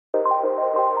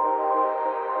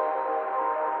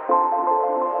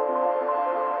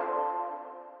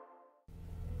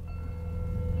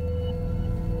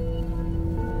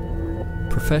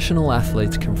Professional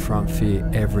athletes confront fear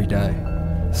every day,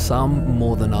 some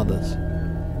more than others.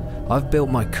 I've built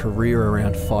my career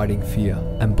around fighting fear,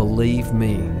 and believe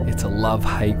me, it's a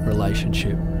love-hate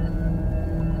relationship.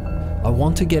 I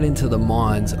want to get into the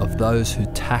minds of those who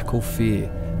tackle fear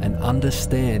and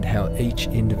understand how each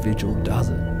individual does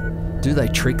it. Do they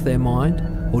trick their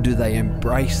mind, or do they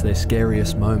embrace their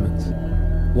scariest moments?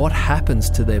 What happens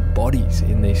to their bodies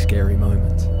in these scary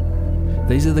moments?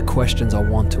 These are the questions I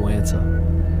want to answer.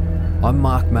 I'm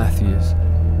Mark Mathews.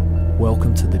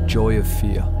 Welcome to the joy of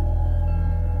fear.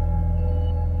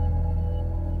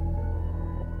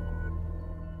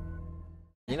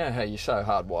 You know how you're so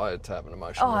hardwired to have an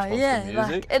emotional response to music?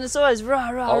 Like, and it's always rah,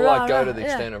 rah, I'll rah, go rah, to the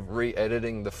extent of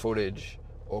re-editing the footage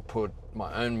or put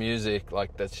my own music,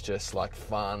 like that's just like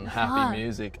fun, happy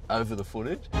music over the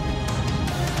footage.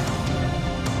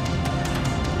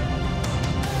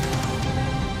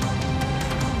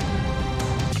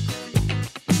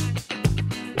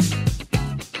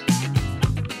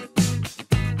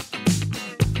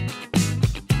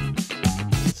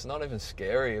 It's not even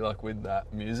scary, like with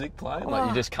that music playing, like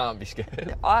you just can't be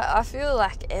scared. I feel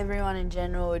like everyone in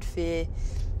general would fear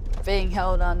being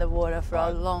held underwater for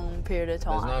a long period of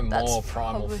time. There's no more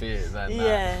primal fear than that.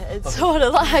 Yeah, it's sort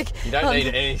of like you don't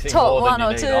need anything top more one than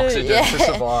or you need two. oxygen to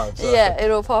survive. So. Yeah,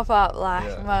 it'll pop up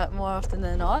like more often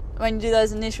than not. When you do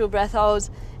those initial breath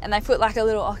holds and they put like a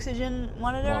little oxygen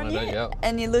monitor on you,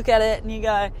 and you look at it and you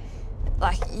go,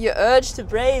 like your urge to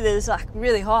breathe is like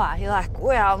really high. You're like,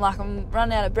 wow, I'm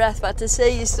running out of breath. But to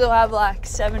see you still have like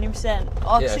 70%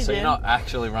 oxygen. Yeah, so you're not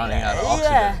actually running out of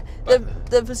oxygen. Yeah,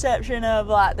 the perception of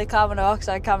like the carbon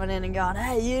dioxide coming in and going,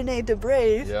 hey, you need to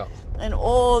breathe. Yeah. And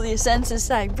all your senses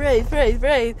saying, breathe, breathe,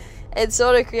 breathe. It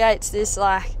sort of creates this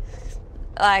like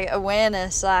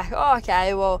awareness, like, oh,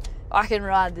 okay, well, I can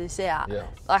ride this out. Yeah.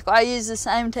 Like I use the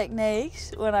same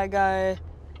techniques when I go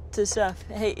to surf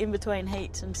in between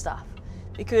heats and stuff.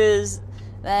 Because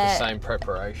the same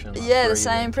preparation. Like the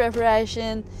same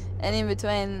preparation, and in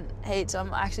between heats,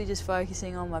 I'm actually just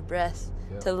focusing on my breath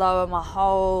to lower my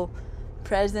whole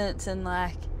presence and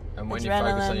like. And when you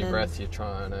focus on your breath, you're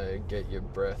trying to get your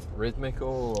breath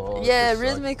rhythmical, or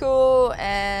rhythmical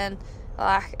and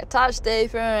like a touch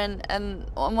deeper and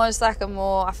almost like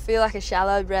I feel like a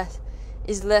shallow breath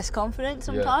is less confident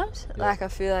sometimes. Yeah. Like I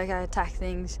feel like I attack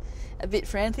things a bit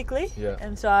frantically. Yeah.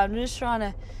 And so I'm just trying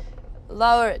to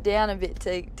lower it down a bit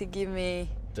to give me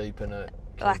deepen it,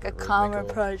 like a calmer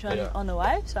approach on the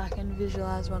wave, so I can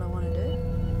visualise what I want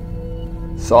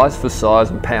to do. Size for size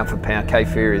and pound for pound, Cape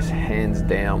Fear is hands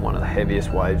down one of the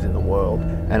heaviest waves in the world.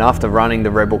 And after running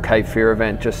the Rebel Cape Fear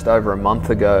event just over a month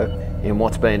ago in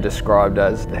what's been described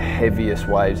as the heaviest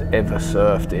waves ever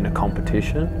surfed in a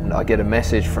competition, I get a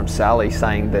message from Sally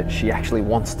saying that she actually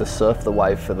wants to surf the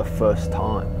wave for the first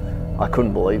time. I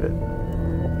couldn't believe it.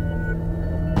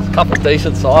 A couple of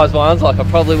decent sized ones, like I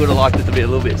probably would have liked it to be a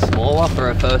little bit smaller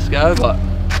for her first go, but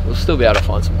we'll still be able to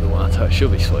find some good ones, so she'll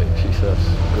be sweet. She surfs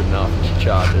good enough and she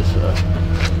charges, so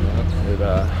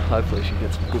hopefully she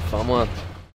gets some good fun ones.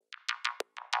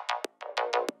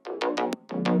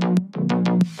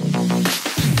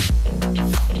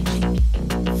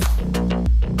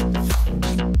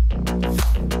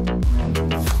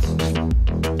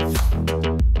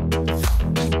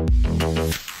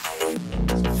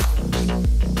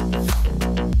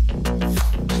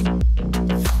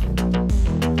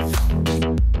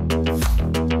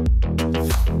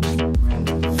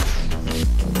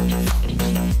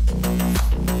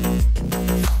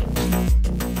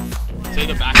 See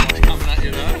the backwash coming at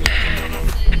you though?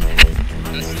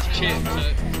 That's the chip, so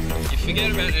you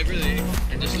forget about everything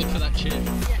and just look for that chip.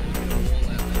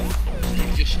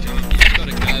 You just jump, you just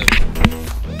gotta go.